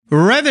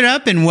Rev it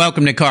up and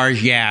welcome to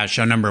Cars Yeah,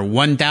 show number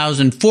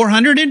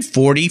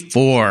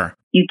 1444.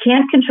 You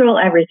can't control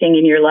everything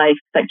in your life,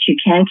 but you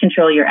can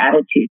control your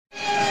attitude.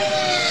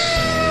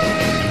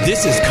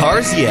 This is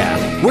Cars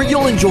Yeah, where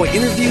you'll enjoy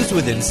interviews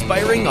with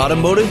inspiring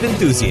automotive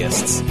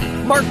enthusiasts.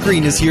 Mark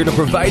Green is here to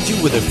provide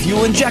you with a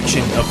fuel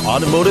injection of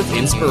automotive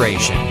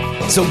inspiration.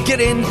 So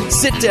get in,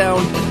 sit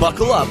down,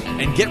 buckle up,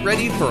 and get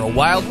ready for a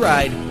wild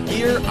ride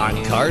here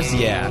on Cars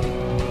Yeah.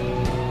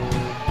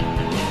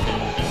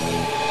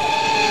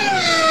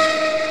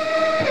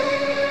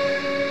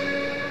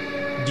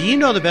 Do you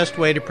know the best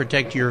way to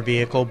protect your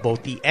vehicle,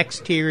 both the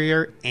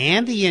exterior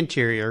and the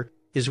interior,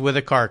 is with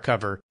a car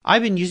cover?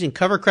 I've been using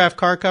Covercraft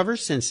car covers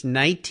since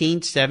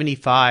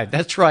 1975.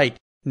 That's right,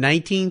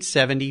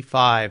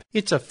 1975.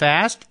 It's a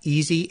fast,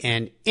 easy,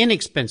 and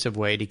inexpensive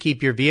way to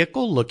keep your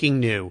vehicle looking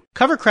new.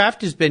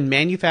 Covercraft has been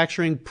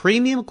manufacturing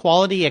premium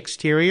quality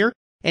exterior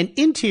and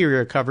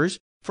interior covers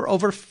for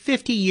over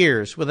 50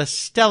 years with a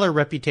stellar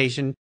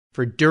reputation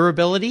for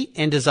durability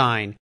and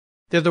design.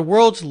 They're the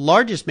world's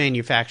largest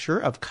manufacturer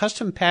of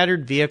custom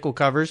patterned vehicle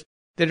covers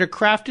that are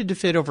crafted to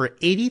fit over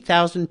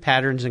 80,000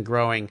 patterns and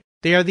growing.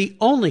 They are the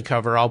only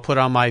cover I'll put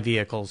on my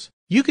vehicles.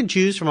 You can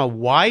choose from a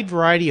wide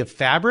variety of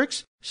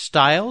fabrics,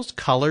 styles,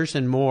 colors,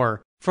 and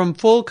more. From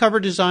full cover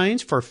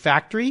designs for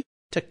factory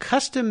to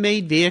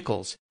custom-made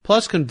vehicles,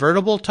 plus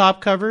convertible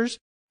top covers,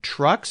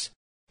 trucks,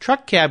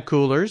 truck cab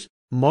coolers,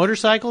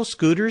 motorcycles,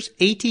 scooters,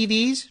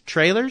 ATVs,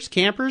 trailers,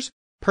 campers,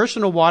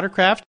 personal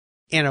watercraft,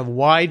 and a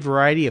wide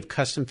variety of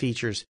custom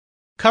features.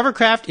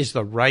 Covercraft is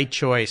the right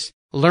choice.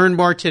 Learn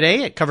more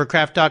today at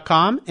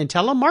covercraft.com and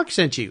tell them Mark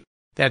sent you.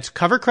 That's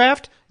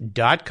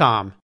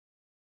covercraft.com.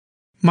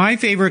 My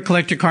favorite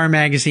collector car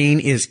magazine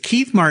is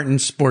Keith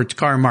Martin's Sports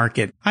Car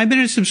Market. I've been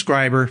a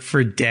subscriber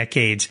for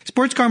decades.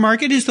 Sports Car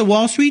Market is the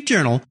Wall Street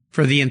Journal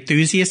for the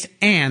enthusiast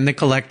and the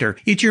collector.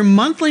 It's your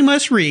monthly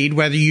must-read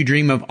whether you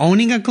dream of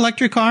owning a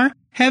collector car,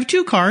 have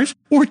 2 cars,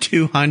 or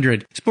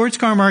 200. Sports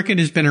Car Market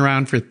has been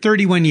around for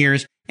 31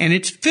 years, and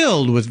it's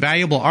filled with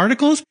valuable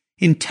articles,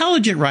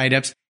 intelligent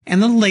write-ups,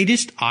 and the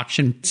latest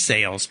auction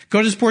sales.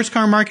 Go to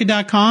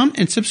sportscarmarket.com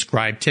and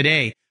subscribe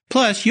today.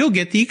 Plus, you'll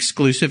get the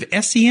exclusive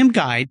SCM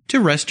guide to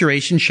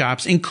restoration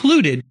shops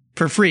included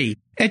for free.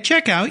 At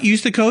checkout,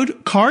 use the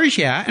code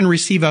CARSYEAH and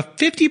receive a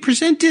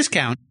 50%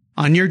 discount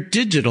on your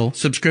digital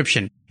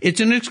subscription. It's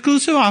an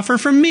exclusive offer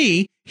from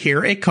me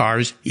here at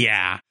Cars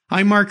Yeah.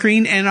 I'm Mark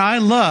Green, and I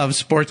love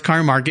Sports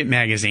Car Market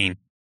magazine.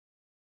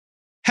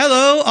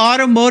 Hello,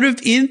 automotive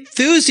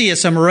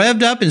enthusiasts. I'm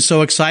revved up and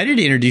so excited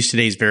to introduce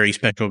today's very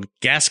special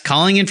guest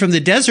calling in from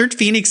the desert,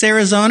 Phoenix,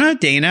 Arizona,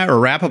 Dana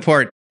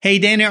Rappaport. Hey,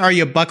 Dana, are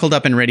you buckled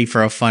up and ready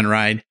for a fun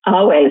ride?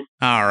 Always.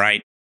 All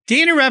right.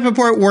 Dana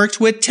Rappaport works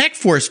with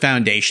TechForce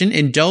Foundation,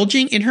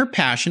 indulging in her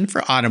passion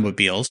for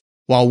automobiles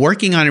while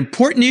working on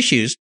important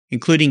issues,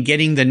 including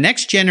getting the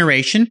next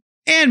generation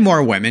and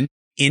more women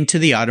into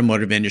the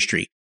automotive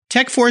industry.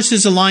 TechForce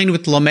is aligned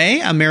with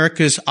LeMay,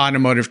 America's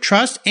Automotive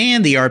Trust,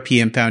 and the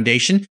RPM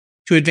Foundation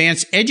to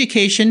advance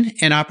education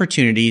and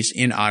opportunities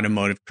in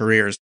automotive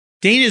careers.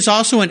 Dana is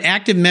also an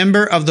active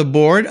member of the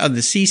board of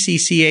the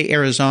CCCA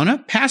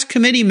Arizona, past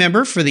committee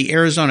member for the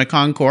Arizona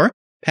Concours,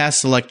 past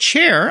select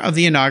chair of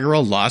the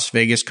inaugural Las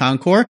Vegas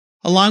Concours,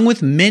 along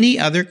with many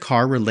other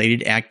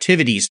car-related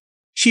activities.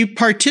 She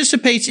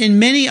participates in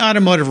many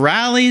automotive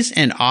rallies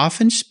and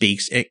often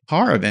speaks at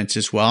car events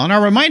as well. And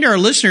I'll remind our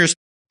listeners,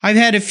 I've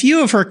had a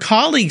few of her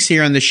colleagues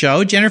here on the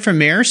show. Jennifer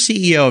Mayer,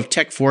 CEO of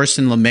TechForce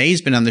and LeMay,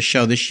 has been on the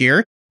show this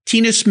year.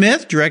 Tina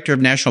Smith, Director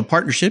of National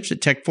Partnerships at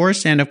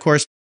TechForce. And, of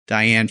course,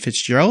 Diane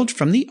Fitzgerald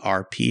from the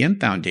RPM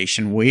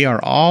Foundation. We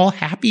are all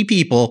happy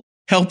people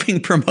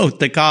helping promote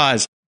the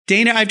cause.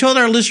 Dana, I've told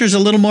our listeners a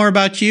little more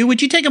about you.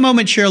 Would you take a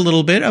moment and share a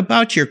little bit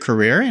about your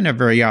career and a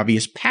very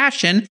obvious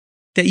passion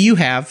that you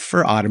have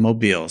for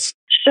automobiles?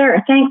 Sure.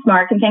 Thanks,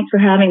 Mark, and thanks for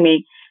having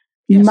me.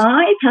 Yes.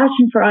 My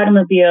passion for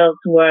automobiles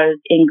was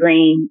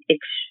ingrained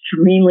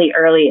extremely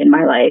early in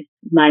my life.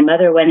 My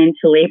mother went into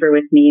labor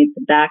with me in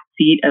the back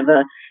seat of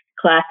a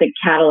classic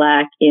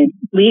Cadillac in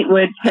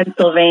Fleetwood,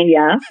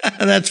 Pennsylvania.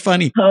 That's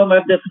funny. Home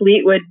of the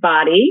Fleetwood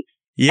body.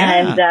 Yeah.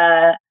 And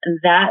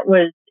that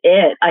was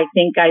it. I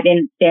think I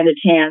didn't stand a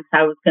chance.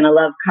 I was going to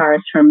love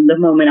cars from the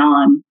moment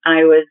on.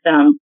 I was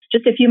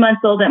just a few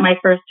months old at my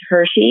first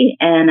Hershey,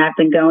 and I've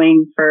been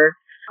going for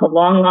a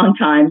long, long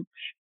time.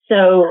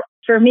 So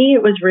for me,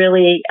 it was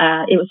really,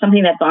 it was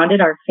something that bonded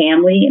our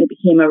family, and it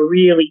became a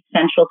really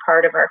central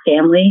part of our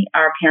family.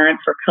 Our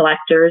parents were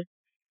collectors,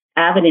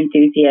 avid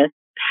enthusiasts,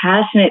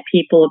 passionate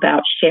people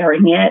about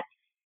sharing it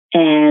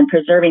and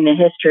preserving the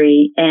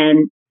history,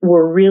 and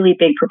were really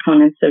big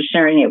proponents of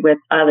sharing it with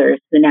others,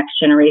 the next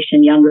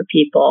generation, younger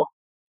people.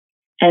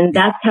 And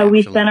that's how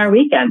we spent our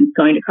weekends,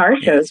 going to car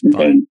shows and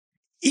things.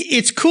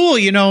 It's cool,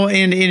 you know,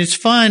 and it's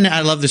fun.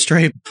 I love the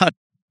story about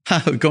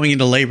going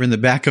into labor in the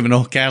back of an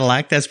old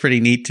Cadillac. That's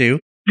pretty neat too,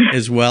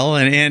 as well.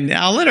 And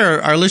I'll let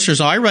our listeners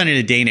know, I run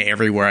into Dana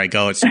everywhere I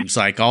go. It seems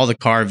like all the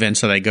car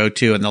events that I go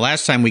to. And the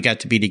last time we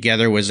got to be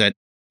together was at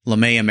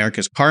LeMay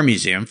America's Car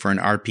Museum for an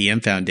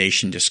RPM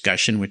Foundation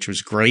discussion, which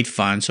was great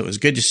fun. So it was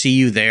good to see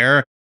you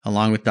there,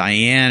 along with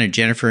Diane and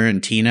Jennifer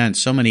and Tina and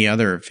so many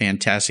other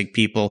fantastic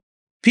people.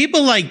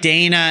 People like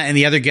Dana and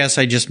the other guests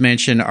I just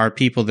mentioned are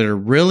people that are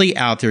really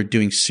out there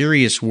doing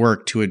serious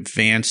work to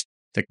advance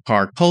the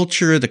car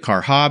culture, the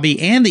car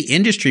hobby, and the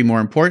industry, more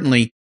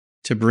importantly,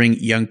 to bring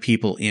young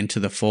people into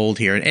the fold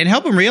here and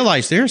help them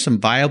realize there are some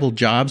viable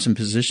jobs and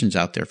positions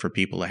out there for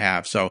people to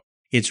have. So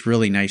it's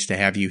really nice to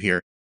have you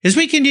here. As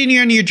we continue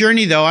on your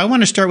journey, though, I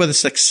want to start with a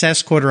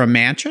success quote or a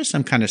mantra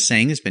some kind of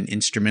saying has been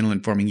instrumental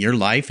in forming your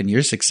life and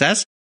your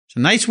success. It's a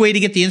nice way to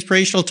get the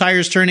inspirational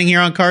tires turning here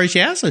on Cars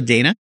Yeah. So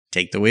Dana,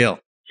 take the wheel.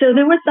 So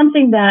there was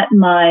something that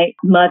my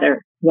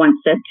mother once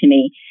said to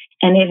me,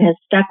 and it has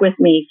stuck with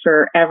me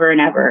forever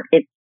and ever.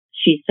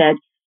 She said,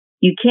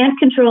 you can't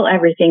control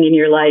everything in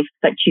your life,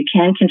 but you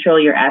can control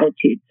your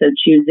attitude. So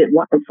choose it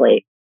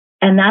wisely.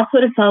 And that's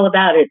what it's all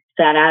about. It's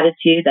that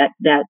attitude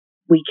that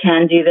we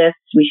can do this,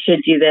 we should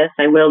do this,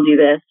 I will do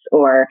this,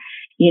 or,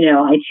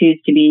 I choose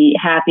to be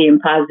happy and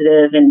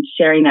positive and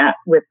sharing that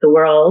with the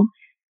world.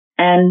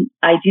 And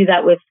I do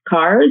that with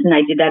cars, and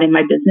I did that in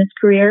my business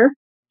career,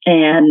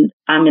 and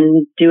I'm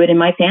going to do it in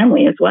my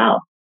family as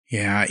well.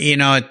 Yeah,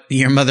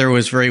 your mother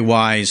was very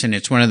wise, and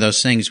it's one of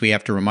those things we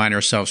have to remind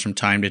ourselves from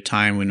time to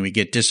time when we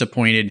get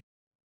disappointed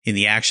in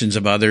the actions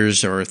of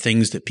others or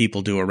things that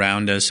people do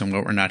around us and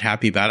what we're not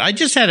happy about. I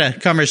just had a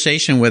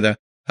conversation with a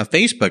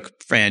Facebook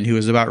friend who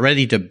was about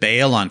ready to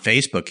bail on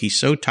Facebook. He's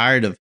so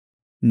tired of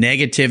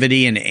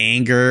negativity and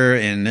anger,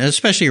 and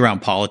especially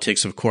around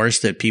politics, of course,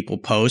 that people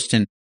post.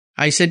 And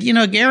I said,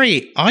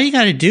 Gary, all you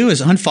got to do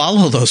is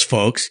unfollow those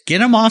folks. Get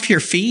them off your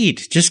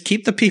feed. Just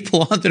keep the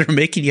people on that are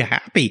making you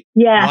happy.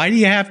 Yeah. Why do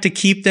you have to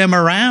keep them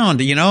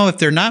around? If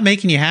they're not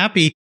making you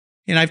happy.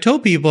 And I've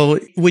told people,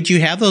 would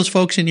you have those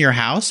folks in your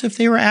house if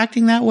they were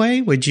acting that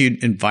way? Would you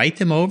invite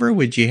them over?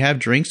 Would you have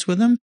drinks with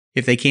them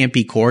if they can't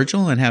be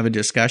cordial and have a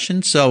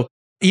discussion? So,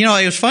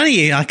 it was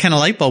funny. A kind of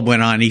light bulb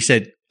went on. He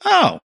said,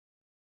 oh,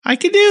 I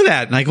can do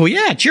that. And I go,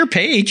 yeah, it's your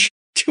page.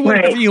 Do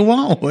whatever you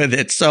want with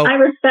it. So I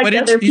respect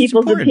other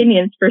people's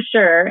opinions for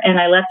sure, and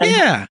I let them.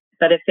 Yeah.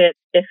 But if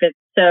it's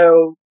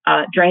so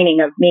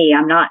draining of me,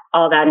 I'm not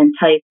all that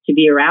enticed to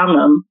be around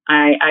them.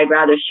 I'd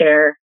rather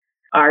share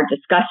our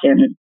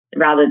discussion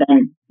rather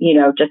than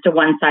just a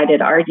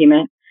one-sided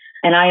argument.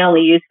 And I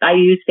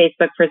use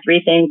Facebook for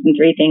three things and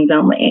three things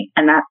only,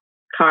 and that's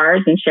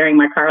cars and sharing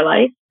my car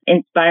life,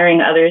 inspiring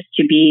others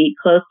to be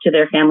close to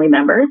their family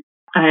members.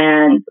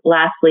 And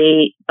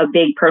lastly, a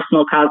big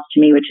personal cause to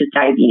me, which is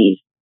diabetes.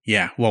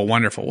 Yeah. Well,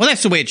 wonderful. Well,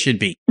 that's the way it should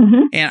be.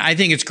 Mm-hmm. And I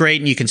think it's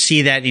great. And you can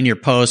see that in your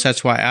posts.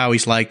 That's why I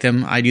always like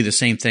them. I do the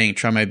same thing.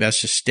 Try my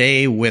best to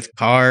stay with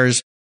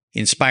cars,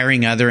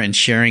 inspiring other and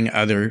sharing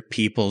other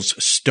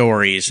people's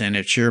stories. And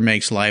it sure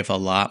makes life a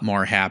lot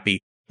more happy.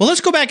 Well,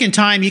 let's go back in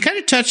time. You kind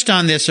of touched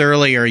on this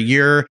earlier,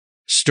 your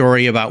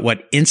story about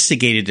what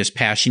instigated this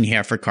passion you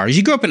have for cars.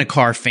 You grew up in a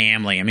car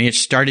family. I mean, it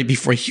started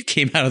before you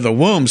came out of the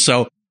womb.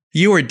 So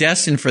you were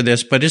destined for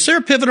this, but is there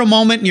a pivotal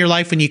moment in your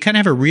life when you kind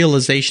of have a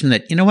realization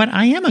that,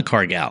 I am a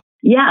car gal?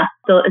 Yeah.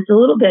 So it's a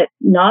little bit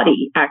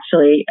naughty,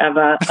 actually, of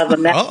a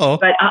message,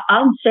 but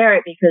I'll share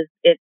it because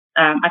it's,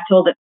 I've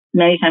told it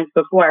many times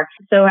before.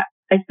 So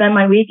I spend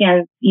my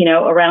weekends,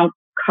 around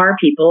car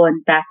people,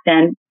 and back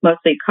then,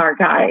 mostly car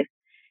guys.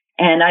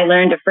 And I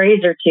learned a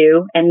phrase or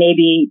two, and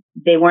maybe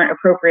they weren't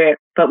appropriate,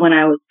 but when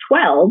I was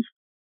 12,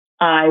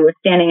 I was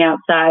standing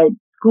outside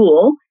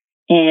school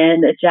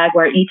and a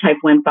Jaguar E-Type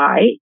went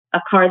by, a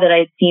car that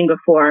I'd seen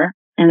before.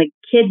 And the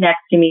kid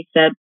next to me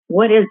said,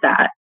 "What is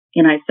that?"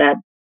 And I said,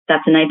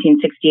 "That's a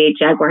 1968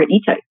 Jaguar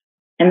E-Type."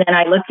 And then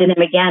I looked at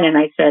him again and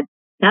I said,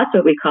 "That's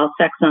what we call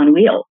sex on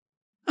wheels."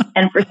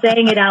 And for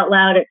saying it out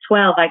loud at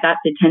 12, I got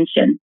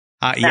detention.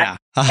 Yeah.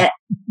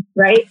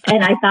 Right.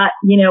 And I thought,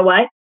 you know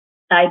what?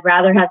 I'd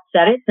rather have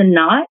said it than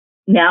not.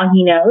 Now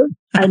he knows.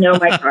 I know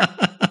my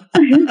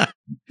car.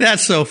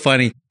 That's so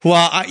funny.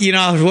 Well,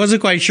 I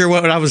wasn't quite sure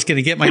what I was going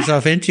to get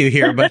myself into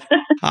here, but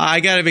I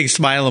got a big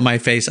smile on my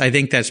face. I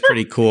think that's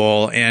pretty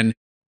cool. And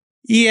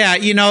yeah,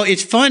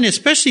 it's fun,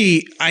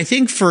 especially I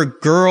think for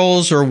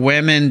girls or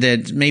women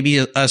that maybe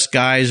us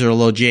guys are a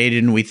little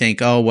jaded and we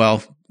think, oh,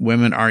 well,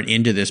 women aren't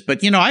into this.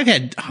 But, I've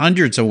had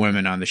hundreds of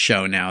women on the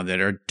show now that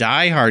are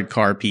diehard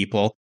car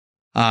people,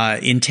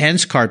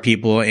 intense car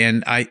people.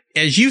 And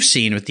as you've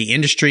seen with the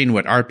industry and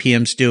what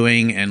RPM's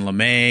doing and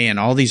LeMay and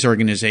all these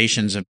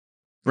organizations of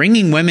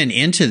bringing women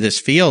into this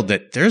field,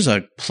 that there's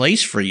a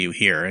place for you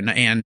here.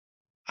 And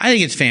I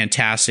think it's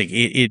fantastic.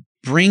 It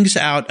brings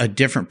out a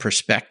different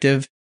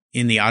perspective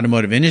in the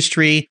automotive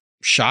industry.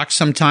 Shocked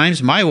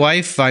sometimes. My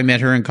wife, I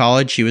met her in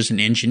college. She was an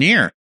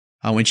engineer.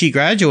 When she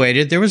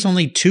graduated, there was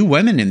only 2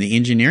 women in the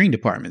engineering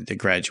department that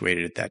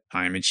graduated at that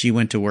time. And she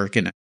went to work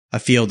in a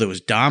field that was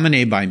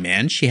dominated by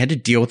men. She had to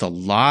deal with a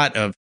lot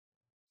of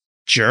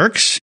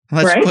jerks.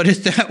 Let's put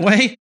it that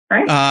way.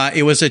 Right.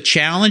 It was a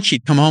challenge.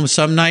 She'd come home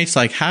some nights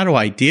like, how do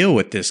I deal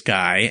with this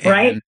guy?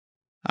 Right. And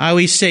I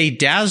always say,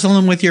 dazzle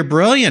him with your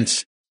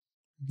brilliance.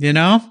 You're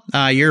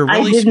a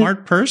really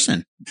smart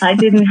person. I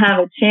didn't have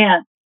a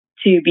chance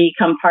to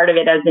become part of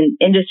it as an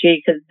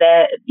industry, because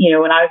that,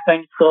 when I was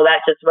going to school,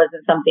 that just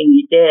wasn't something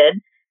you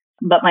did.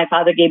 But my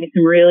father gave me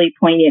some really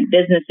poignant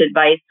business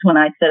advice when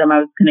I said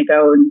I was going to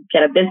go and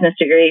get a business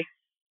degree.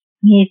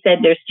 He said,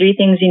 there's 3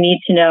 things you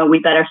need to know. We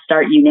better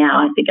start you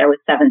now. I think I was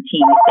 17. He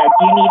said,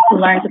 you need to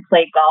learn to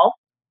play golf.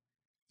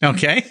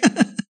 Okay.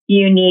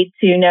 You need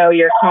to know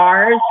your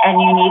cars,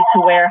 and you need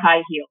to wear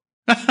high heels.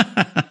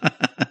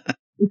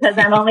 Because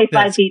I'm only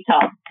 5 feet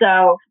tall.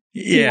 So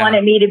he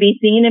wanted me to be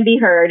seen and be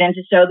heard, and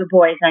to show the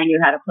boys I knew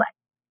how to play.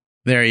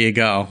 There you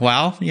go.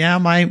 Well, yeah,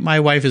 my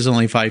wife is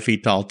only 5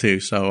 feet tall too.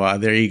 So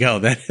there you go.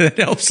 That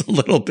helps a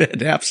little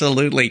bit.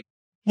 Absolutely.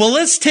 Well,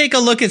 let's take a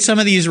look at some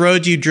of these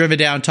roads you've driven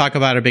down, talk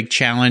about a big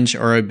challenge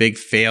or a big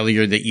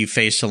failure that you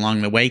faced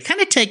along the way.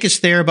 Kind of take us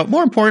there, but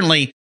more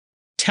importantly,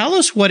 tell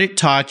us what it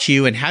taught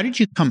you and how did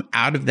you come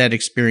out of that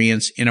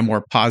experience in a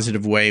more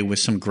positive way with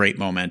some great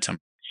momentum?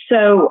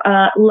 So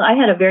I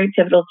had a very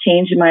pivotal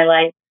change in my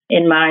life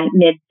in my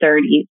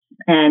mid-30s,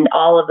 and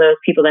all of those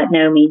people that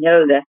know me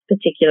know this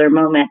particular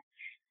moment.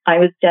 I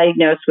was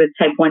diagnosed with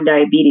type 1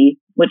 diabetes,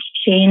 which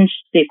changed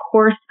the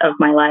course of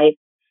my life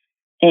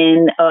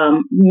in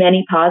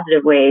many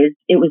positive ways.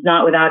 It was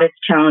not without its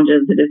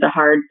challenges. It is a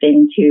hard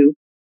thing to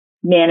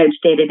manage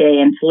day to day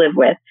and to live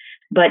with,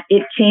 but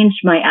it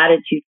changed my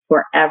attitude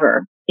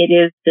forever. It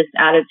is this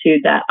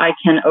attitude that I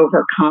can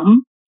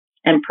overcome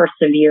and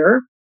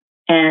persevere,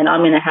 and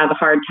I'm going to have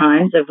hard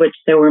times, of which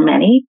there were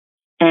many,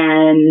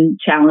 and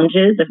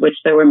challenges, of which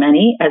there were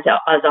many, as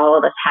all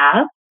of us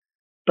have.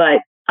 But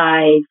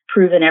I've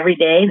proven every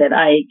day that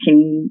I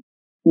can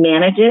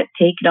manage it,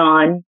 take it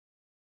on,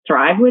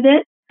 thrive with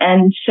it,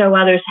 and show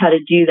others how to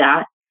do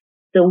that.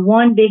 The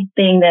one big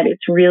thing that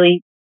it's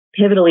really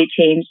pivotally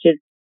changed is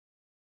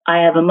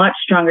I have a much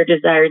stronger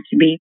desire to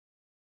be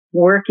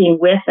working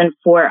with and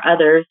for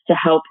others to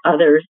help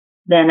others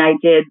than I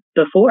did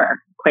before,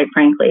 quite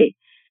frankly.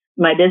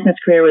 My business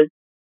career was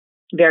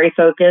very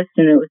focused,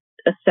 and it was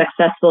a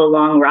successful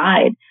long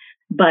ride,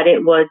 but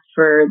it was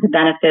for the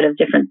benefit of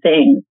different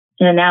things.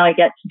 And now I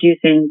get to do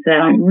things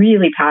that I'm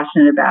really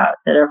passionate about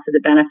that are for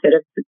the benefit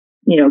of,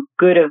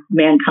 good of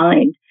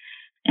mankind.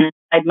 And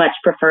I'd much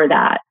prefer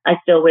that. I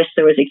still wish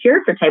there was a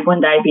cure for type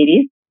 1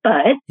 diabetes,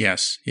 but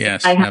yes,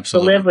 I have to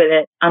live with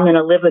it. I'm going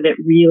to live with it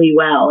really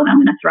well, and I'm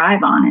going to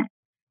thrive on it.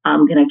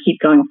 I'm going to keep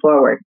going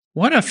forward.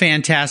 What a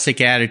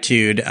fantastic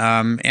attitude.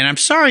 And I'm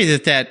sorry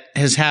that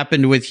has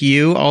happened with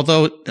you,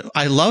 although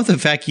I love the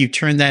fact you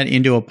turned that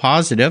into a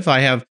positive. I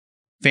have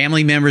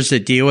family members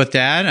that deal with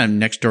that. I'm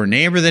next door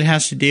neighbor that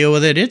has to deal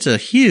with it. It's a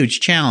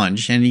huge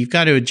challenge, and you've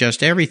got to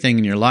adjust everything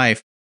in your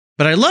life.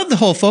 But I love the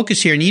whole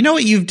focus here. And you know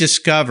what you've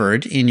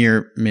discovered in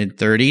your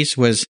mid-30s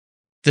was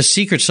the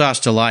secret sauce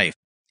to life.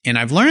 And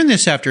I've learned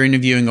this after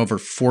interviewing over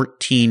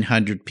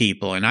 1,400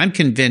 people. And I'm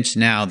convinced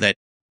now that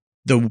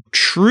the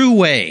true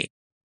way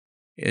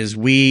is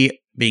we,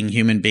 being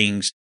human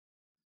beings,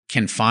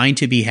 can find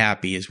to be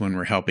happy is when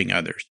we're helping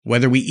others,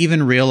 whether we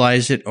even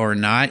realize it or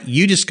not.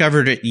 You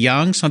discovered it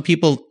young. Some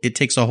people, it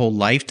takes a whole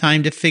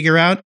lifetime to figure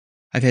out.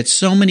 I've had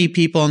so many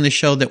people on the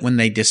show that when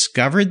they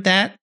discovered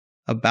that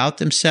about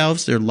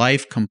themselves, their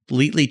life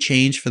completely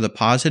changed for the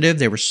positive.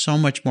 They were so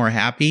much more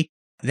happy.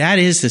 That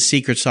is the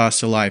secret sauce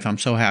to life. I'm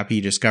so happy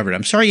you discovered it.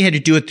 I'm sorry you had to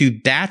do it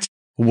through that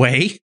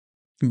way,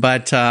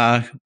 but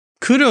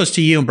kudos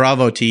to you and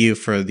bravo to you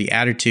for the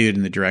attitude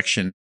and the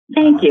direction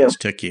this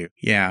took you.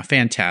 Yeah,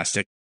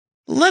 fantastic.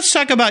 Let's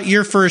talk about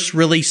your first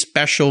really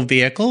special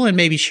vehicle and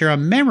maybe share a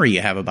memory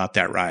you have about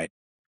that ride.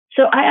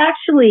 So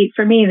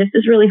for me, this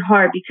is really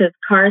hard because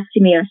cars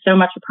to me are so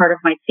much a part of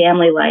my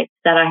family life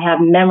that I have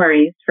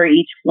memories for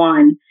each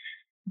one.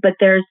 But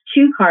there's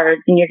 2 cars,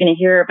 and you're going to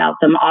hear about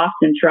them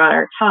often throughout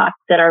our talk,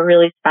 that are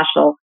really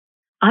special.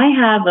 I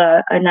have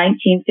a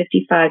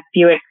 1955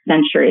 Buick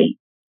Century,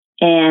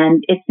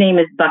 and its name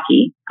is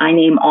Bucky. I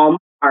name all my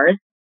cars.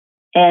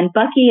 And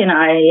Bucky and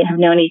I have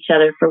known each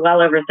other for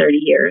well over 30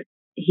 years.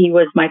 He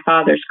was my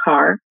father's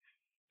car,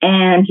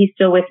 and he's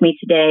still with me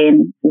today,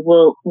 and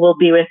will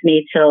be with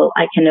me till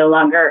I can no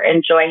longer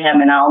enjoy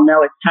him, and I'll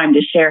know it's time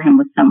to share him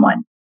with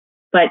someone.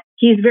 But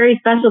he's very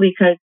special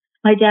because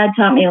my dad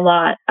taught me a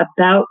lot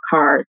about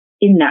cars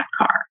in that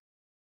car,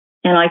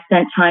 and I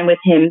spent time with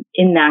him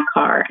in that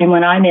car. And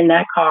when I'm in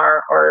that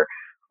car, or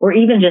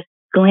even just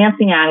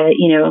glancing at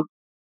it,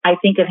 I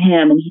think of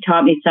him, and he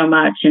taught me so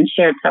much and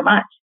shared so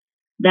much.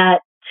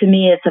 That to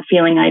me, it's a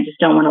feeling I just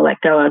don't want to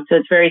let go of. So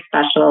it's very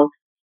special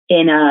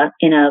in a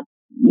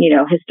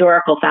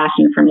historical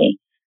fashion for me.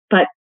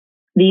 But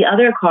the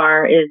other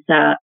car is,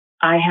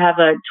 I have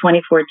a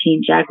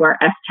 2014 Jaguar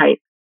S-Type.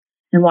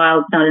 And while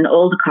it's not an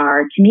old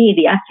car, to me,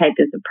 the S-Type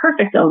is a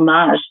perfect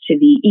homage to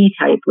the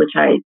E-Type, which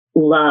I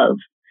love.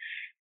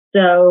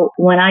 So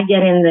when I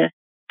get in this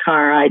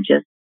car, I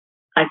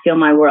feel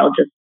my world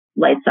just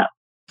lights up.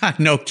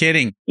 No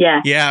kidding.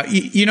 Yeah. Yeah.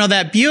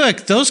 That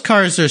Buick, those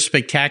cars are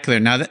spectacular.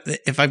 Now,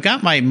 if I've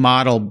got my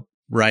model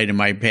right in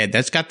my head,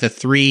 that's got the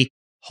 3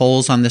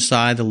 holes on the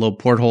side, the little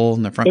porthole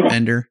in the front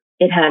fender.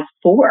 It has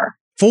 4.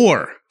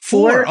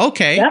 4.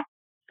 Okay. Yep.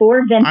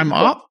 4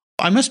 ventilation.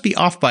 I must be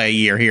off by a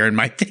year here in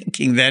my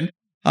thinking then.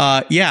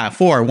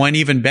 4, one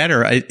even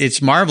better.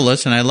 It's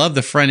marvelous. And I love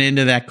the front end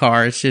of that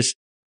car. It's just,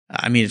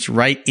 it's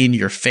right in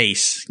your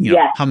face,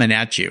 coming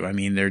at you.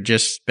 They're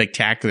just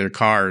spectacular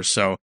cars.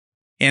 So,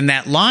 and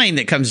that line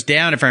that comes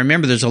down, if I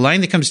remember, there's a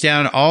line that comes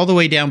down all the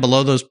way down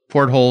below those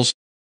portholes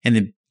and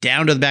then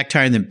down to the back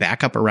tire and then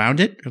back up around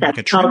it. Like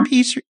a trim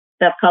piece.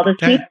 That's called a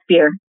sweep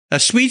spear. A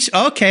sweet,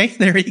 okay,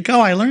 there you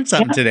go. I learned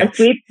something today. A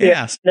sweep spear.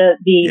 Yes. The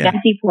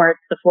venti ports,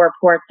 the 4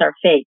 ports are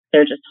fake.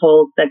 They're just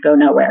holes that go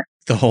nowhere.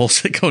 The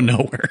holes that go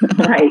nowhere.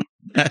 Right.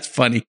 That's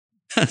funny.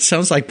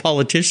 Sounds like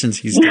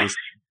politicians these days.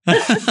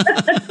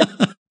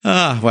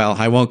 Well,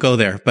 I won't go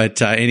there.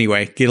 But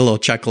anyway, get a little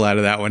chuckle out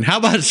of that one. How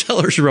about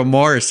seller's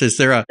remorse? Is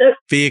there a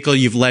vehicle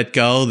you've let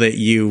go that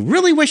you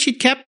really wish you'd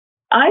kept?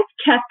 I've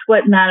kept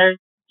what matters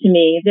to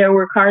me. There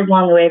were cars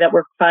along the way that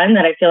were fun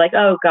that I feel like,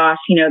 oh gosh,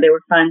 they were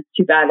fun. It's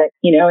too bad that,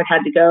 it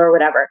had to go or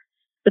whatever.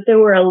 But there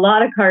were a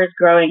lot of cars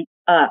growing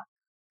up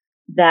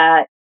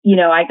that,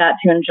 I got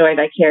to enjoy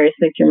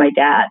vicariously through my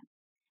dad.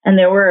 And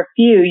there were a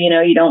few,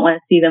 you don't want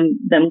to see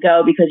them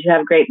go because you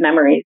have great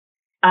memories.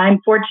 I'm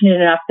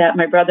fortunate enough that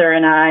my brother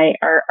and I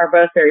are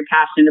both very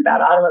passionate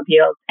about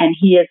automobiles, and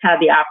he has had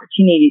the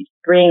opportunity to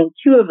bring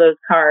 2 of those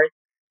cars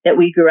that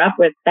we grew up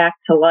with back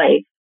to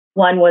life.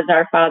 One was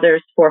our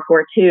father's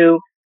 442,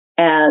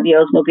 the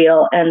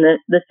Oldsmobile, and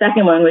the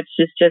second one, which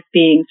is just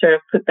being sort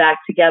of put back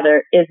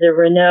together, is a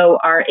Renault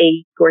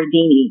R8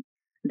 Gordini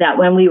that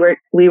when we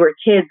were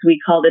kids, we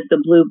called it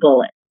the Blue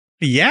Bullet.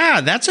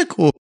 Yeah, that's a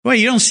cool. Well,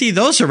 you don't see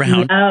those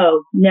around.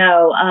 No.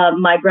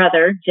 My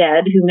brother,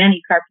 Jed, who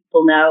many car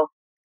people know,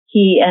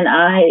 he and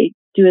I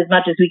do as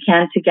much as we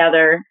can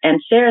together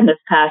and share in this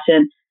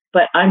passion.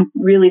 But I'm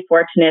really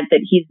fortunate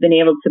that he's been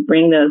able to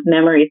bring those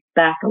memories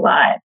back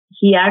alive.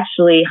 He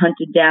actually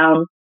hunted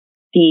down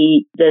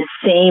the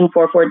same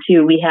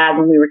 442 we had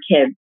when we were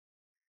kids.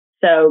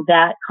 So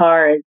that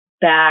car is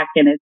back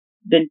and it's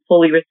been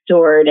fully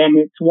restored and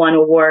it's won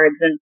awards,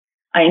 and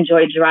I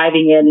enjoy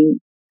driving it and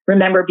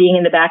remember being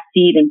in the back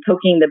seat and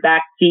poking the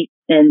back seat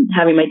and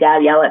having my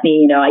dad yell at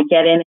me. I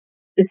get in.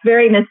 It's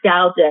very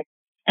nostalgic.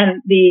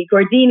 And the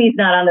Gordini's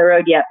not on the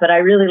road yet, but I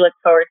really look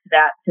forward to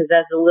that because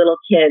as a little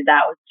kid,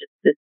 that was just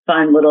this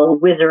fun little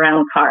whiz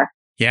around car.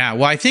 Yeah.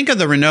 Well, I think of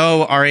the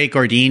Renault R8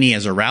 Gordini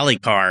as a rally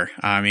car.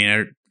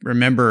 I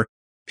remember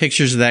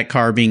pictures of that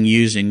car being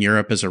used in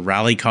Europe as a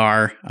rally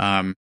car.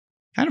 Kind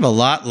of a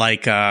lot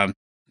like, a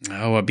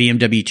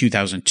BMW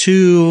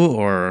 2002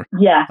 or.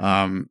 Yeah.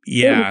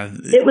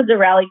 It was a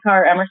rally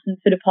car Emerson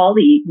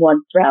Fittipaldi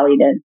once rallied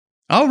in.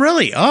 Oh,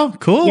 really? Oh,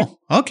 cool.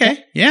 Yeah.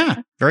 Okay.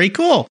 Yeah. Very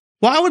cool.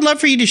 Well, I would love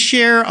for you to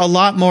share a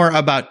lot more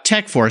about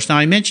TechForce. Now,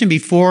 I mentioned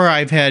before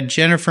I've had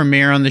Jennifer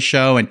Mayer on the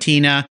show and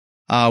Tina,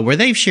 where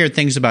they've shared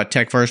things about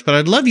TechForce, but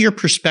I'd love your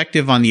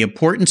perspective on the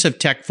importance of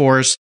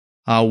TechForce,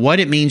 what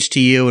it means to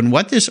you, and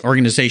what this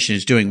organization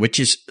is doing, which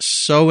is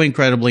so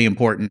incredibly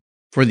important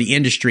for the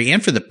industry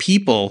and for the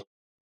people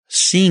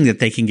seeing that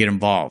they can get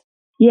involved.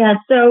 Yeah,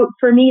 so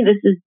for me, this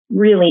is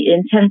really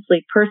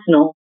intensely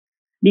personal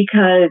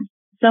because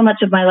so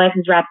much of my life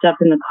is wrapped up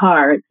in the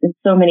cars and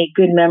so many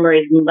good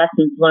memories and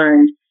lessons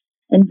learned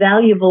and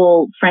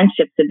valuable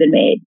friendships have been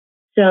made.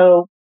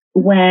 So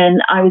when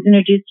I was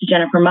introduced to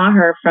Jennifer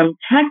Maher from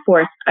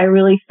TechForce, I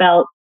really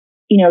felt,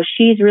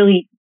 she's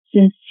really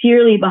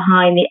sincerely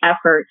behind the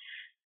effort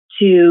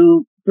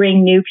to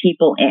bring new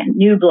people in,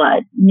 new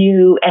blood,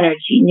 new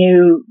energy,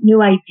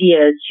 new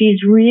ideas. She's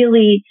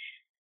really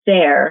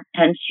there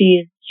and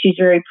she's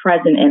very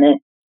present in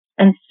it.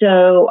 And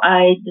so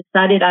I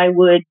decided I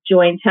would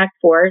join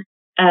TechForce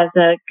as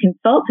a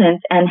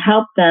consultant and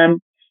help them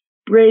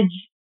bridge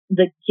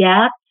the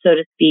gap, so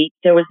to speak.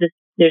 There's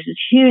this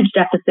huge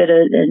deficit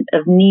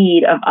of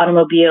need of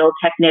automobile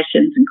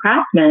technicians and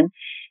craftsmen,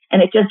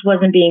 and it just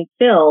wasn't being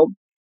filled.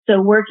 So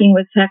working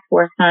with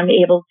TechForce, I'm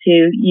able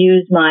to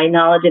use my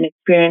knowledge and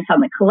experience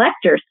on the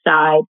collector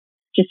side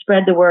to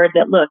spread the word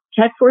that, look,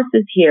 TechForce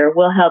is here.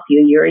 We'll help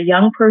you. You're a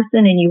young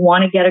person and you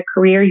want to get a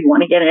career. You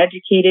want to get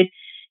educated.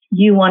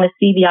 You want to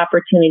see the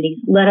opportunities.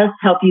 Let us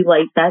help you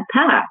light that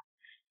path.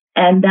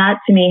 And that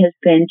to me has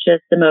been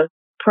just the most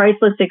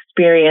priceless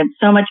experience,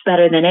 so much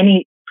better than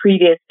any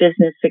previous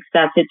business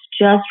success. It's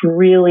just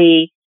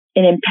really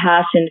an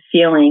impassioned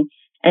feeling.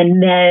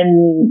 And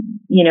then,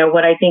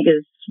 what I think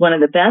is one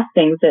of the best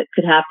things that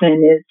could happen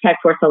is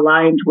TechForce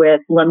aligned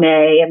with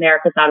LeMay,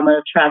 America's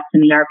Automotive Trust,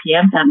 and the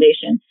RPM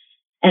Foundation.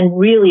 And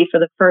really, for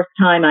the first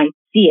time, I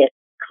see it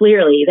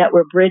clearly that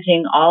we're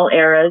bridging all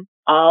eras,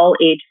 all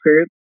age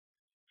groups,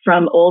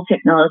 from old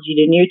technology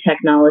to new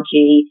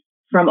technology,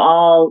 from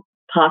all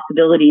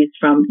possibilities,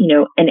 from,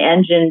 an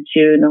engine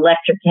to an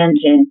electric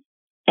engine.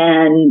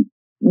 And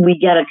we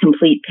get a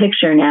complete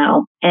picture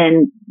now.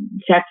 And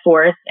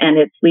TechForce and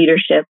its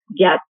leadership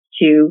gets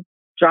to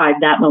drive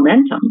that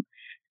momentum.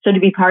 So to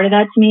be part of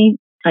that, to me,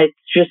 it's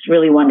just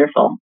really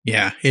wonderful.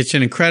 Yeah, it's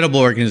an incredible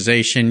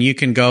organization. You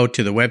can go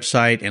to the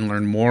website and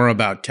learn more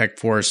about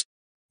TechForce,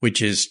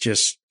 which is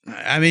just,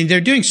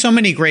 they're doing so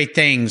many great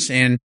things.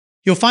 And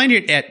You'll find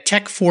it at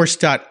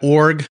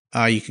techforce.org.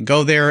 You can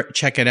go there,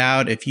 check it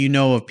out. If you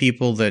know of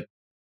people that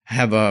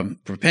have a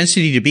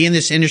propensity to be in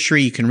this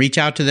industry, you can reach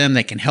out to them.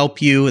 They can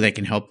help you. They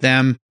can help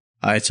them.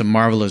 It's a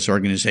marvelous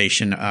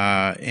organization.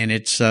 And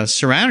it's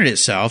surrounded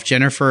itself,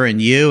 Jennifer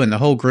and you and the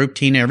whole group,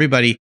 Tina,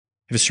 everybody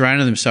have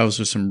surrounded themselves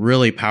with some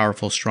really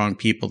powerful, strong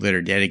people that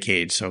are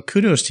dedicated. So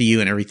kudos to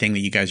you and everything that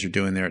you guys are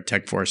doing there at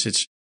TechForce.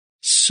 It's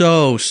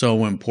so,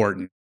 so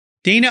important.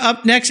 Dana,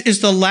 up next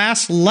is the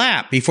last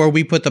lap. Before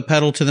we put the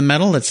pedal to the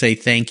metal, let's say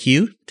thank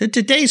you to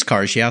today's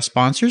Cars Yeah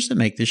sponsors that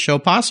make this show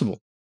possible.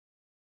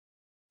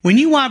 When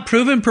you want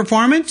proven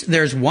performance,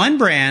 there's one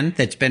brand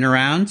that's been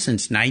around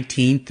since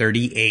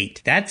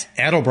 1938. That's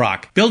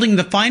Edelbrock, building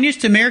the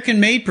finest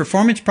American-made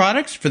performance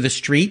products for the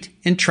street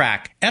and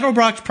track.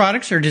 Edelbrock's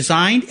products are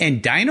designed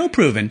and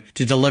dyno-proven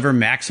to deliver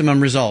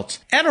maximum results.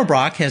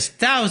 Edelbrock has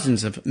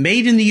thousands of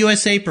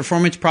made-in-the-USA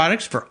performance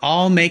products for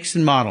all makes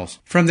and models.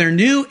 From their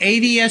new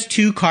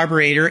AVS2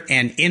 carburetor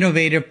and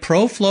innovative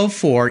ProFlow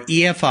 4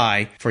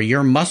 EFI for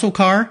your muscle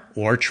car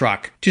or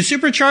truck, to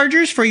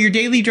superchargers for your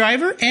daily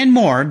driver and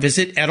more,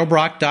 visit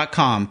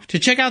Edelbrock.com to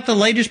check out the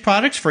latest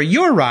products for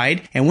your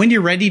ride. And when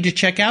you're ready to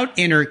check out,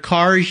 enter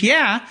CARS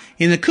YEAH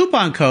in the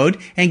coupon code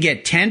and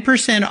get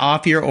 10%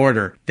 off your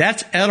order.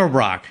 That's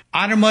Edelbrock,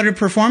 automotive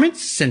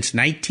performance since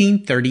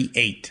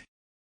 1938.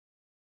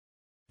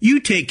 You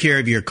take care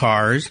of your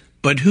cars,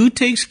 but who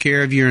takes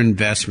care of your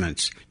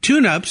investments?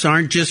 Tune-ups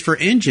aren't just for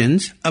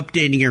engines.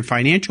 Updating your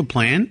financial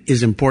plan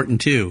is important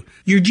too.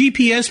 Your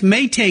GPS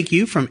may take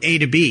you from A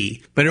to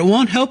B, but it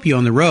won't help you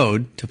on the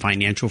road to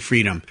financial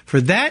freedom. For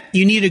that,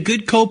 you need a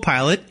good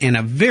co-pilot and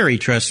a very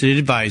trusted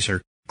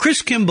advisor.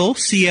 Chris Kimball,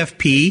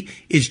 CFP,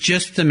 is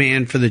just the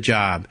man for the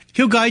job.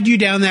 He'll guide you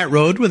down that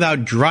road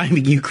without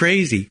driving you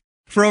crazy.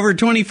 For over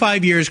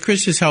 25 years,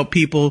 Chris has helped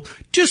people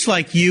just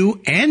like you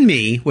and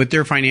me with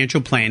their financial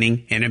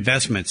planning and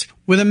investments.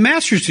 With a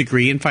master's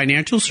degree in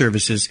financial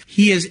services,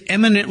 he is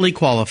eminently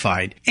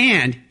qualified.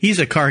 And he's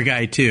a car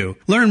guy too.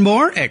 Learn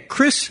more at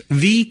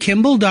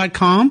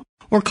chrisvkimball.com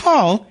or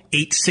call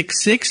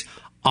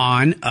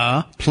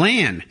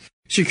 866-ON-A-PLAN.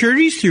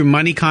 Securities through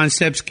Money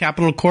Concepts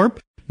Capital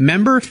Corp.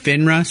 Member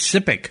FINRA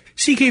SIPC.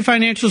 CK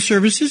Financial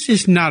Services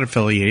is not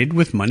affiliated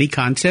with Money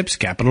Concepts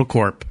Capital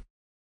Corp.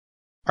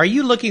 Are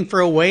you looking for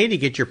a way to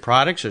get your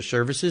products or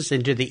services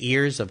into the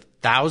ears of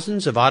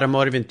thousands of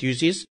automotive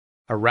enthusiasts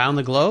around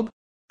the globe?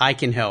 I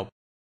can help.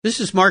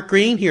 This is Mark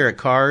Green here at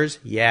Cars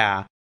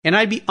Yeah, and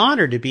I'd be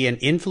honored to be an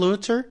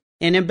influencer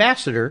and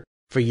ambassador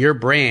for your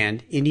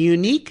brand in a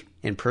unique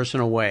and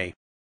personal way.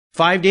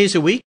 5 days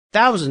a week,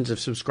 thousands of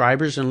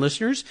subscribers and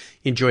listeners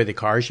enjoy the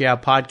Cars Yeah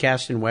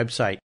podcast and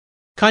website.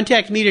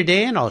 Contact me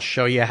today and I'll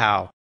show you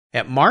how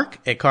at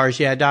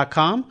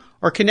mark@carsyeah.com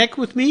or connect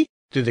with me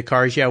through the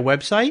Cars Yeah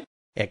website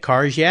at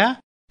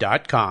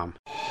carsyeah.com.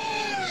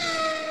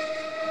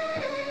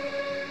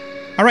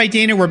 All right,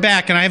 Dana, we're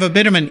back, and I have a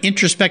bit of an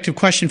introspective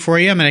question for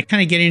you. I'm going to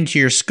kind of get into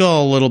your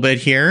skull a little bit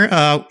here.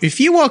 If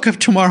you woke up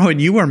tomorrow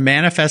and you were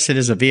manifested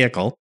as a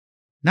vehicle,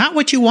 not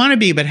what you want to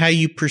be, but how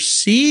you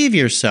perceive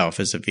yourself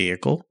as a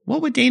vehicle,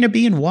 what would Dana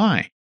be and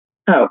why?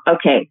 Oh,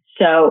 okay.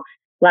 So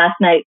last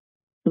night,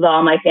 with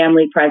all my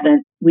family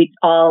present, we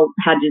all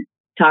had to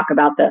talk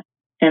about this.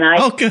 And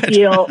I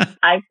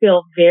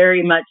feel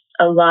very much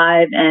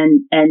alive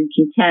and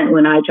content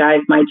when I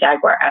drive my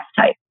Jaguar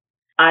F-Type.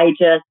 I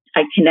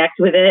connect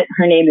with it.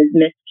 Her name is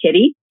Miss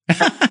Kitty.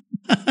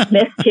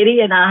 Miss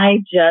Kitty and I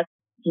just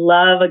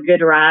love a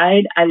good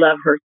ride. I love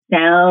her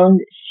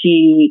sound.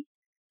 She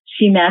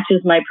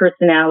matches my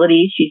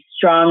personality. She's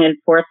strong and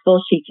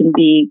forceful. She can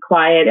be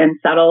quiet and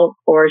subtle,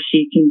 or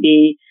she can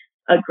be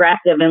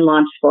aggressive and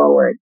launch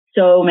forward.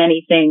 So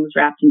many things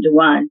wrapped into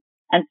one.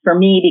 And for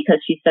me,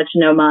 because she's such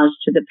an homage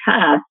to the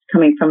past,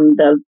 coming from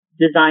the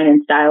design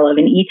and style of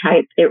an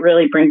E-Type, it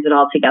really brings it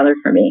all together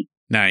for me.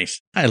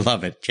 Nice. I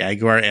love it.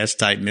 Jaguar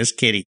S-Type, Miss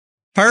Kitty.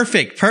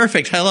 Perfect.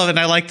 I love it. And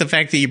I like the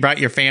fact that you brought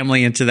your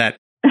family into that,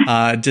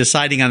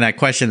 deciding on that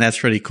question. That's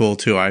pretty cool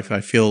too. I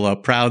feel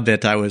proud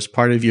that I was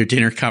part of your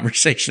dinner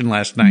conversation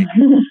last night.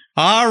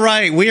 All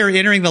right. We are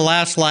entering the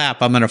last lap.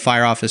 I'm going to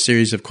fire off a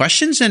series of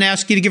questions and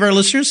ask you to give our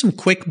listeners some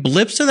quick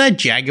blips of that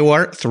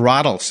Jaguar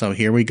throttle. So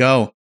here we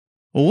go.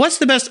 What's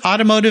the best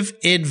automotive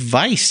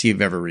advice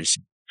you've ever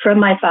received? From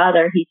my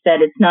father. He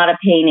said, it's not a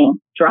painting.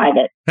 Drive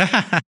it.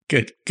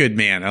 Good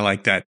man. I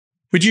like that.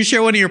 Would you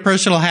share one of your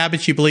personal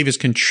habits you believe has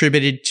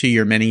contributed to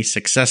your many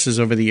successes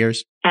over the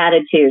years?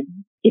 Attitude.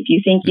 If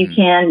you think you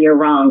can, you're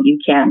wrong. You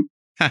can.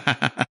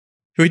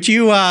 Would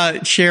you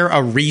share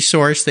a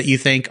resource that you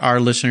think our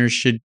listeners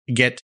should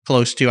get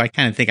close to? I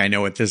kind of think I know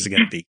what this is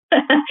going to be.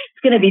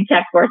 It's going to be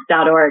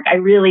techforce.org. I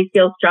really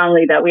feel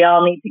strongly that we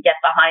all need to get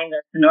behind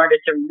this in order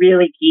to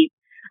really keep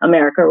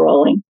America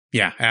rolling.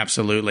 Yeah,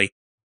 absolutely.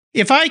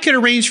 If I could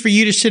arrange for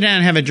you to sit down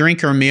and have a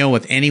drink or a meal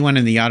with anyone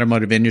in the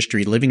automotive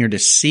industry, living or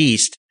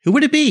deceased, who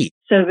would it be?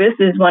 So this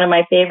is one of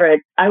my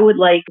favorites. I would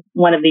like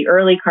one of the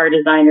early car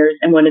designers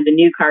and one of the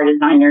new car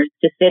designers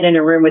to sit in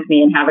a room with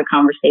me and have a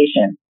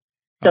conversation.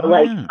 So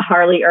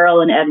Harley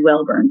Earl and Ed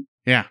Wilburn.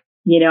 Yeah.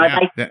 You know,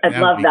 I'd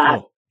love that.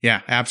 Cool.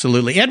 Yeah,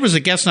 absolutely. Ed was a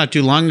guest not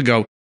too long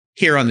ago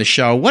here on the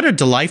show. What a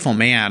delightful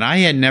man. I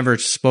had never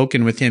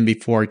spoken with him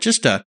before.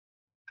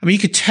 You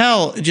could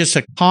tell just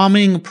a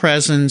calming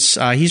presence.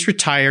 He's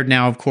retired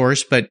now, of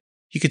course, but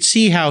you could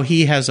see how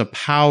he has a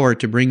power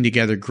to bring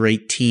together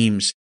great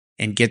teams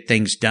and get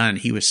things done.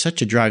 He was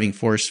such a driving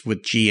force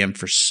with GM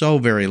for so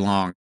very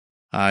long.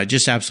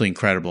 Just absolutely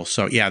incredible.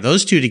 So yeah,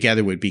 those two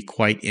together would be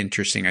quite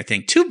interesting, I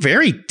think. Two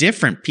very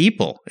different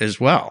people as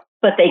well.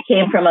 But they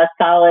came from a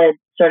solid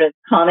sort of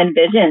common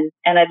vision.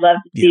 And I'd love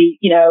to see,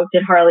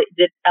 did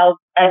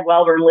Ed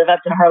Welborn live up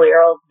to Harley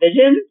Earl's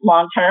vision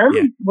long term?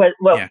 Yeah. What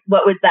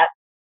would that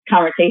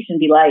conversation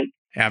be like?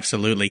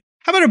 Absolutely.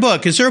 How about a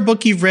book? Is there a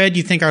book you've read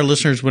you think our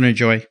listeners would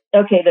enjoy?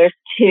 Okay, there's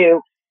two.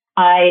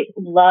 I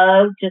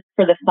love, just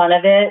for the fun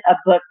of it, a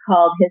book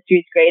called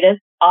History's Greatest,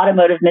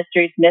 Automotive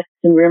Mysteries, Myths,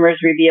 and Rumors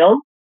Revealed.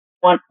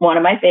 One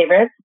of my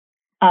favorites.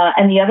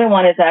 And the other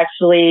one is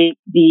actually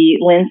the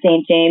Lynn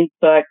St. James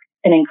book,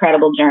 An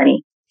Incredible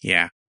Journey.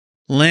 Yeah.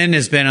 Lynn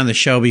has been on the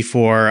show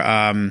before.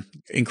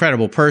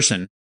 Incredible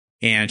person.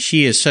 And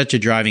she is such a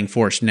driving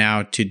force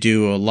now to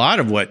do a lot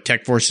of what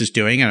TechForce is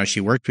doing. I know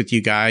she worked with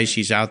you guys.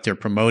 She's out there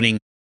promoting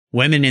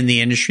women in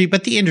the industry,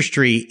 but the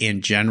industry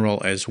in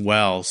general as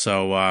well.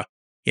 So,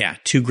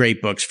 two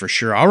great books for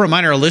sure. I'll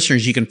remind our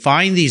listeners, you can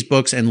find these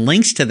books and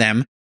links to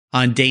them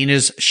on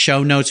Dana's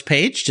show notes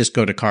page. Just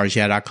go to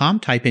carsyeah.com,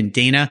 type in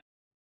Dana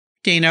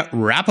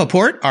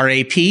Rappaport,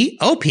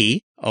 R-A-P-O-P-O-R-T.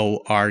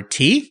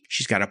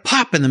 She's got a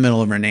pop in the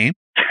middle of her name,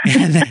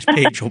 and that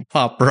page will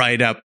pop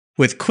right up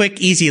with quick,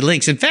 easy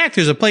links. In fact,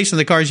 there's a place on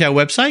the Cars Yeah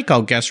website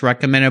called Guest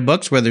Recommended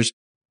Books where there's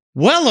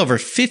well over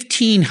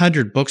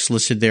 1,500 books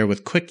listed there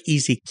with quick,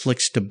 easy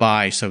clicks to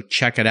buy. So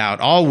check it out.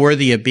 All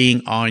worthy of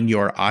being on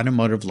your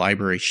automotive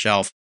library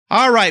shelf.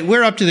 All right,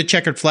 we're up to the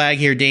checkered flag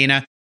here,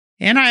 Dana.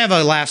 And I have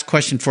a last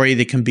question for you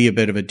that can be a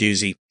bit of a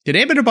doozy. Did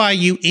anybody buy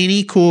you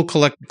any cool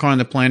collector car on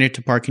the planet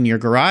to park in your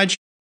garage?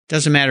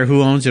 Doesn't matter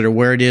who owns it or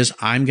where it is,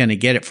 I'm going to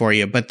get it for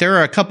you. But there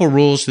are a couple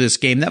rules to this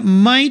game that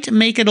might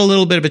make it a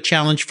little bit of a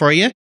challenge for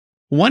you.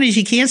 One is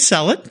you can't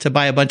sell it to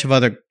buy a bunch of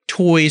other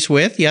toys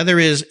with. The other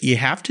is you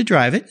have to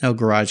drive it. No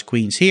garage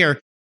queens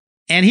here.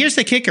 And here's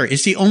the kicker.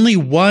 It's the only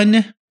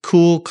one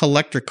cool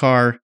collector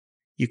car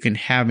you can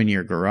have in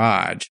your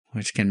garage,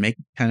 which can make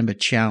it kind of a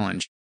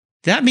challenge.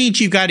 That means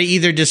you've got to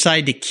either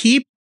decide to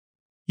keep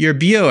your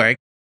Buick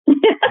or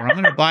I'm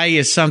going to buy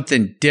you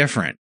something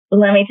different.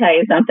 Let me tell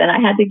you something.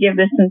 I had to give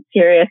this some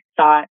serious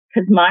thought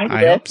because my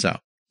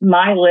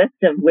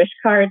list of wish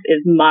cards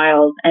is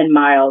miles and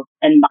miles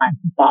and miles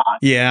long.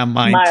 Yeah,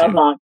 mine miles too.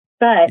 long.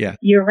 But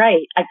You're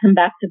right. I come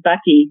back to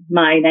Bucky,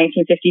 my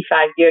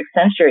 1955 Buick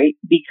Century,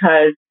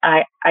 because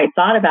I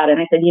thought about it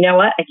and I said, you know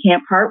what? I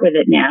can't part with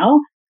it now.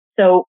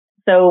 So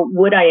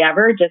would I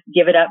ever just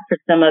give it up for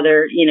some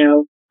other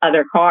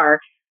car?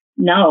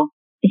 No,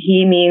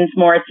 he means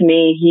more to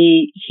me.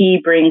 He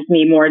brings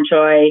me more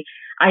joy.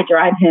 I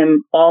drive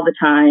him all the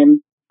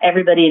time.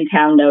 Everybody in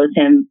town knows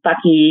him.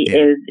 Bucky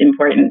is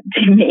important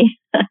to me.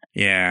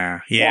 Yeah.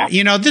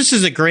 This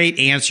is a great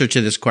answer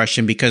to this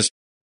question because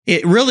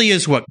it really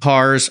is what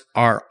cars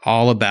are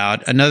all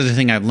about. Another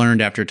thing I've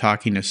learned after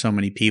talking to so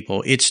many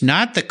people, it's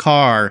not the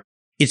car,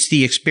 it's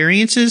the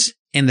experiences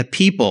and the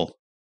people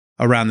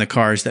around the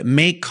cars that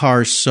make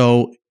cars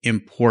so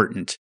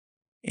important.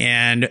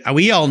 And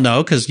we all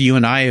know, because you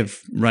and I have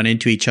run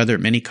into each other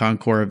at many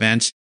Concours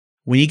events,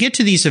 when you get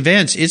to these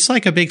events, it's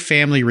like a big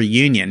family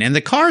reunion. And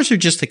the cars are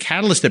just the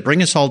catalyst that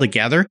bring us all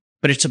together,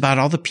 but it's about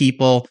all the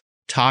people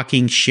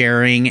talking,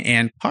 sharing,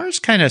 and cars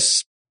kind of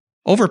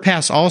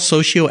overpass all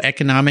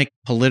socioeconomic,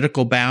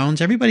 political bounds.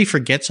 Everybody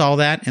forgets all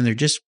that, and they're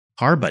just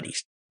car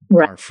buddies,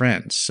 our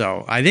friends.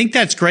 So I think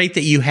that's great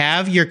that you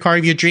have your car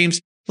of your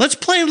dreams. Let's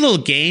play a little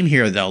game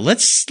here, though.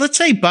 Let's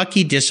say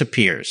Bucky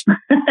disappears.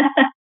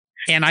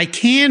 And I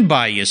can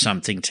buy you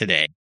something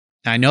today.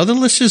 I know the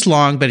list is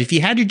long, but if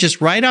you had to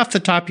just right off the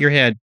top of your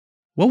head,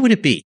 what would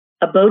it be?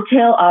 A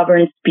Bowtail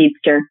Auburn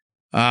Speedster.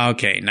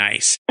 Okay,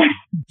 nice.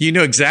 You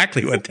know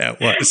exactly what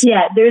that was.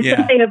 Yeah, there's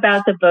something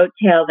about the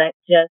Bowtail that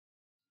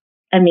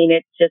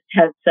it just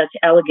has such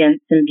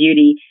elegance and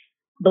beauty.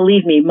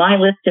 Believe me, my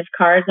list of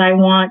cars I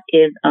want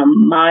is a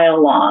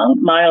mile long,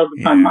 miles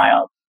upon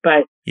miles.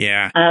 But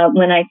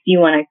when I see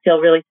one, I still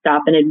really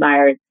stop and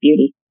admire its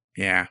beauty.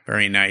 Yeah,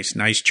 very nice.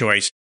 Nice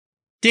choice.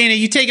 Dana,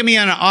 you've taken me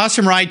on an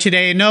awesome ride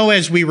today. I know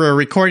as we were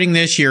recording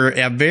this, you're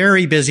a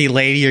very busy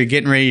lady. You're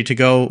getting ready to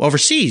go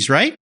overseas,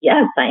 right?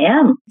 Yes, I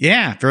am.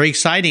 Yeah, very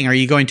exciting. Are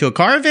you going to a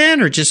car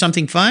event or just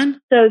something fun?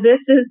 So this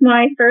is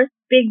my first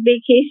big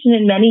vacation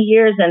in many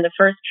years and the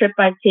first trip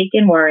I've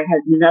taken where it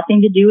has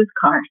nothing to do with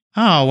cars.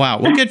 Oh, wow.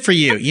 Well, good for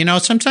you.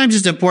 Sometimes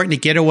it's important to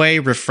get away,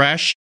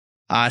 refresh,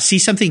 see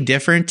something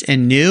different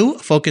and new,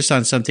 focus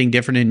on something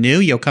different and new.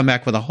 You'll come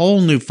back with a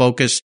whole new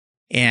focus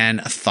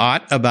and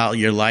thought about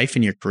your life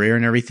and your career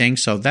and everything.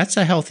 So that's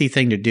a healthy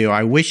thing to do.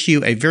 I wish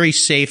you a very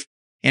safe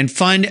and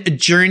fun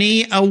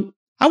journey.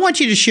 I want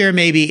you to share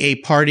maybe a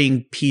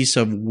parting piece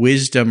of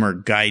wisdom or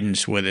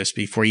guidance with us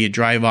before you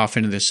drive off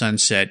into the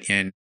sunset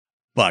in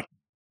Buck.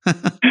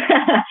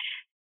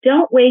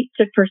 don't wait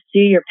to pursue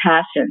your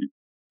passion.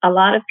 A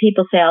lot of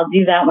people say, I'll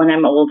do that when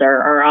I'm older,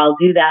 or I'll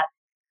do that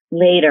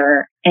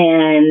later.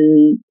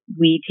 And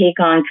we take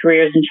on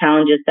careers and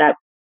challenges that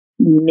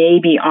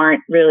maybe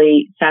aren't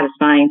really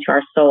satisfying to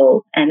our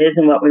souls and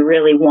isn't what we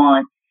really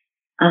want.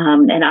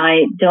 And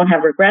I don't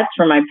have regrets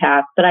from my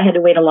past, but I had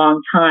to wait a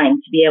long time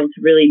to be able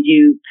to really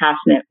do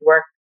passionate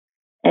work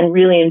and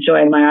really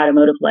enjoy my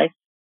automotive life,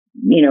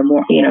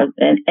 more,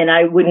 and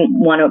I wouldn't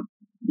want to,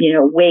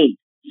 wait.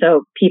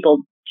 So people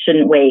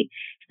shouldn't wait.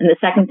 And the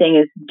second thing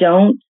is,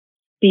 don't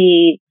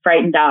be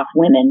frightened off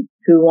women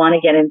who want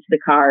to get into the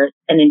cars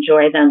and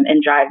enjoy them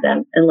and drive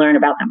them and learn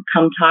about them.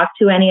 Come talk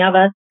to any of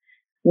us.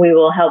 We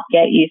will help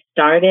get you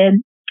started.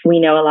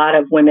 We know a lot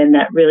of women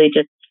that really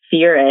just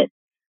fear it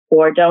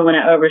or don't want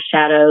to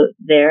overshadow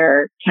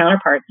their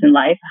counterparts in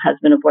life, a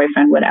husband, a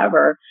boyfriend,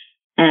 whatever.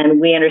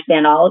 And we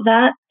understand all of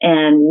that.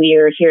 And we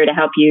are here to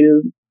help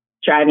you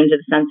drive into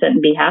the sunset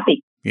and be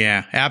happy.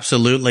 Yeah,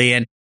 absolutely.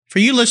 And for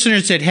you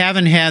listeners that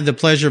haven't had the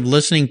pleasure of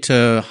listening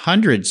to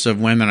hundreds of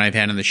women I've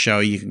had on the show,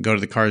 you can go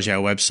to the Cars Yeah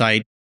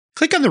website,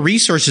 click on the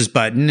resources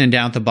button, and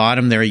down at the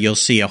bottom there, you'll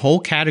see a whole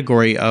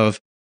category of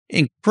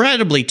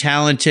incredibly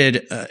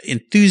talented,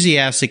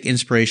 enthusiastic,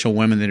 inspirational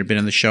women that have been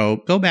on the show.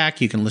 Go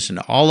back. You can listen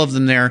to all of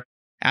them there.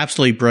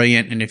 Absolutely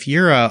brilliant. And if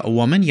you're a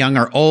woman, young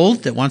or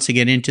old, that wants to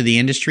get into the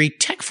industry,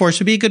 TechForce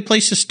would be a good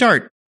place to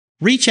start.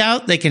 Reach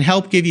out. They can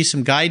help give you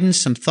some guidance,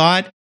 some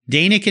thought.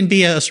 Dana can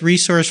be a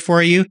resource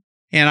for you.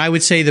 And I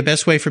would say the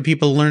best way for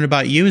people to learn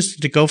about you is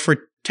to go for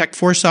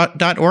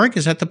techforce.org.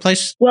 Is that the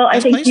place? Well, I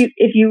think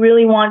if you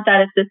really want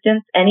that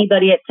assistance,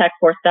 anybody at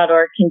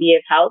techforce.org can be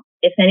of help.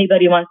 If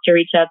anybody wants to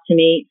reach out to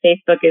me,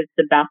 Facebook is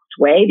the best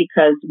way,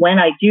 because when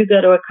I do go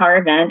to a car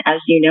event, as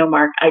you know,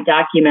 Mark, I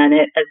document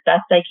it as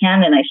best I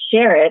can and I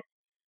share it,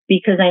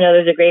 because I know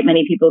there's a great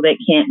many people that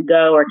can't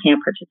go or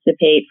can't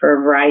participate for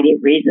a variety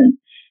of reasons.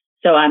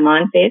 So I'm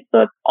on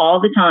Facebook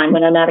all the time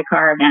when I'm at a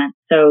car event.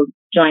 So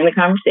join the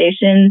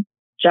conversation,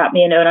 drop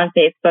me a note on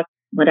Facebook,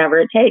 whatever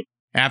it takes.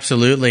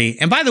 Absolutely.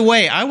 And by the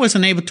way, I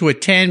wasn't able to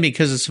attend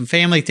because of some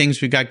family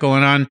things we've got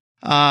going on.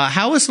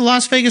 How was the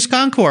Las Vegas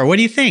Concours? What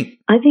do you think?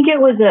 I think it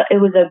was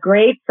a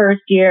great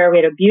first year. We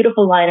had a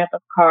beautiful lineup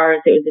of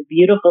cars. It was a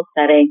beautiful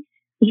setting.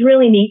 It was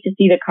really neat to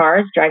see the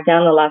cars drive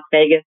down the Las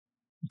Vegas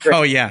Strip.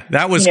 Oh yeah,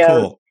 that was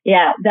cool.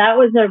 Yeah, that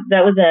was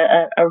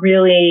a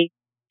really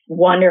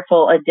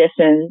wonderful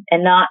addition,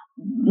 and not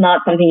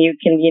something you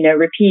can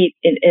repeat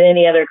in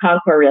any other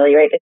Concours, really.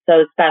 Right? It's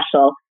so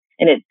special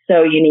and it's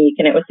so unique,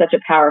 and it was such a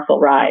powerful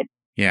ride.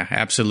 Yeah,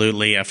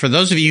 absolutely. For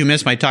those of you who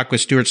missed my talk with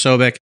Stuart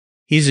Sobek,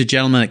 he's a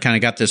gentleman that kind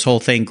of got this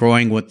whole thing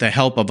growing with the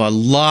help of a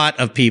lot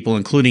of people,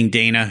 including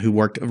Dana, who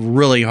worked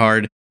really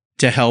hard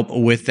to help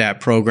with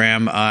that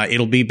program.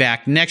 It'll be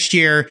back next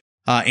year.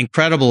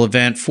 Incredible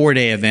event,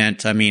 4-day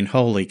event. I mean,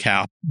 holy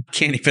cow.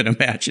 Can't even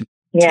imagine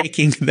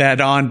taking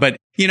that on. But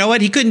you know what?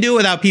 He couldn't do it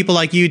without people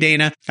like you,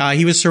 Dana.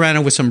 He was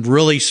surrounded with some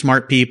really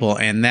smart people,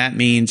 and that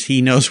means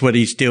he knows what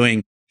he's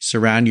doing.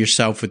 Surround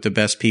yourself with the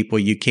best people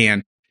you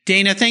can.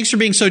 Dana, thanks for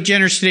being so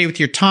generous today with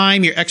your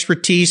time, your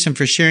expertise, and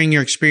for sharing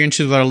your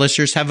experiences with our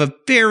listeners. Have a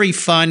very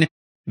fun,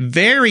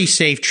 very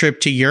safe trip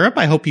to Europe.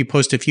 I hope you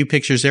post a few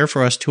pictures there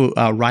for us to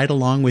ride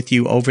along with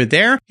you over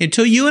there.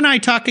 Until you and I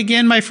talk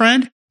again, my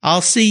friend,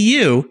 I'll see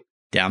you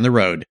down the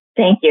road.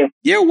 Thank you.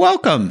 You're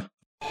welcome.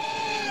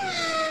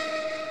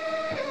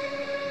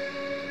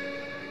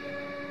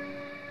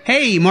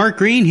 Hey, Mark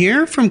Green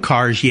here from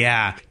Cars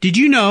Yeah. Did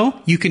you know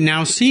you can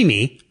now see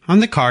me on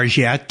the Cars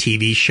Yeah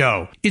TV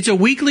show? It's a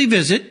weekly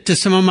visit to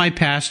some of my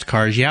past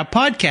Cars Yeah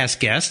podcast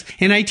guests,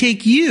 and I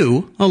take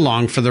you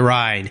along for the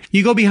ride.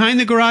 You go behind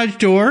the garage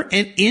door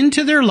and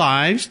into their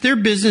lives, their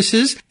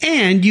businesses,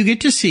 and you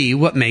get to see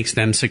what makes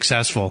them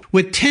successful.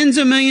 With tens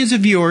of millions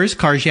of viewers,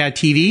 Cars Yeah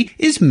TV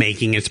is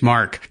making its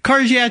mark.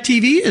 Cars Yeah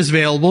TV is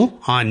available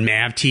on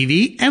MAV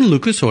TV and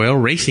Lucas Oil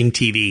Racing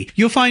TV.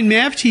 You'll find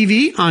MAV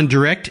TV on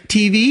Direct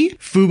TV,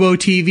 Fubo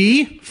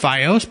TV,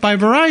 Fios by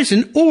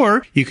Verizon,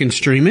 or you can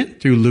stream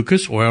it through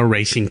Lucas Oil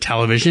Racing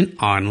Television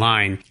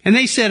online. And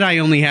they said I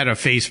only had a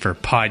face for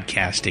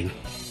podcasting.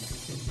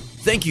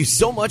 Thank you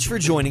so much for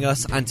joining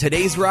us on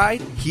today's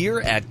ride here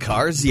at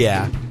Cars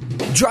Yeah.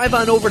 Drive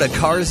on over to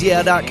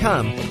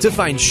carsyeah.com to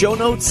find show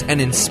notes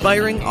and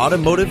inspiring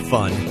automotive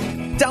fun.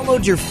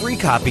 Download your free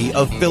copy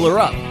of Filler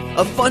Up,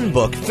 a fun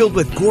book filled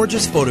with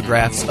gorgeous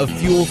photographs of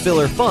fuel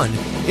filler fun,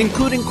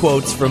 including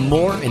quotes from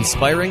more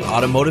inspiring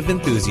automotive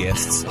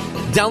enthusiasts.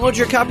 Download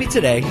your copy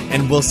today,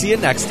 and we'll see you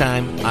next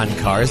time on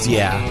Cars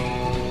Yeah.